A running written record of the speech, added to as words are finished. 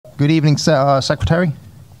Good evening, Secretary.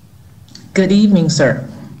 Good evening, sir.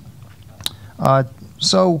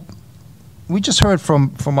 So we just heard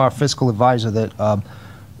from our fiscal advisor that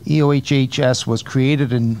EOHHS was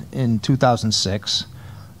created in 2006,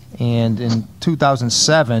 and in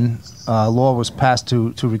 2007, law was passed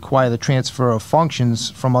to require the transfer of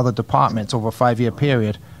functions from other departments over a 5-year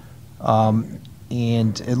period. And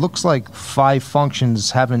it looks like 5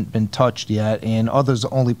 functions haven't been touched yet, and others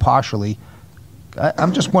only partially.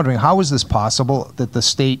 I'm just wondering, how is this possible that the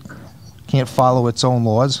state can't follow its own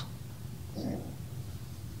laws?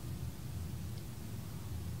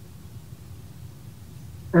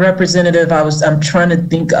 Representative, I'm trying to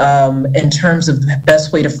think in terms of the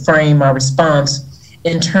best way to frame my response.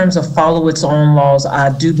 In terms of follow its own laws,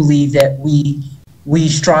 I do believe that we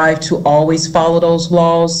strive to always follow those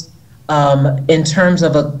laws. In terms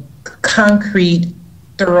of a concrete,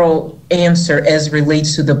 thorough answer as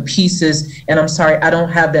relates to the pieces, and I'm sorry, I don't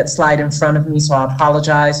have that slide in front of me, so I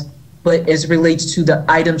apologize, but as relates to the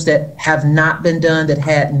items that have not been done, that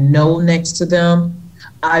had no next to them,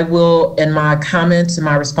 I will, in my comments and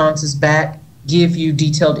my responses back, give you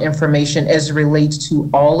detailed information as it relates to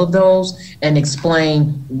all of those and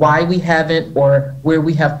explain why we haven't, or where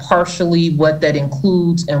we have partially, what that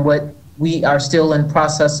includes, and what we are still in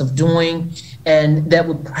process of doing. And that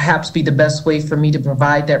would perhaps be the best way for me to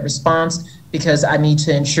provide that response, because I need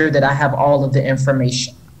to ensure that I have all of the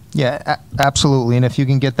information. Yeah, absolutely. And if you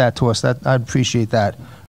can get that to us, I'd appreciate that.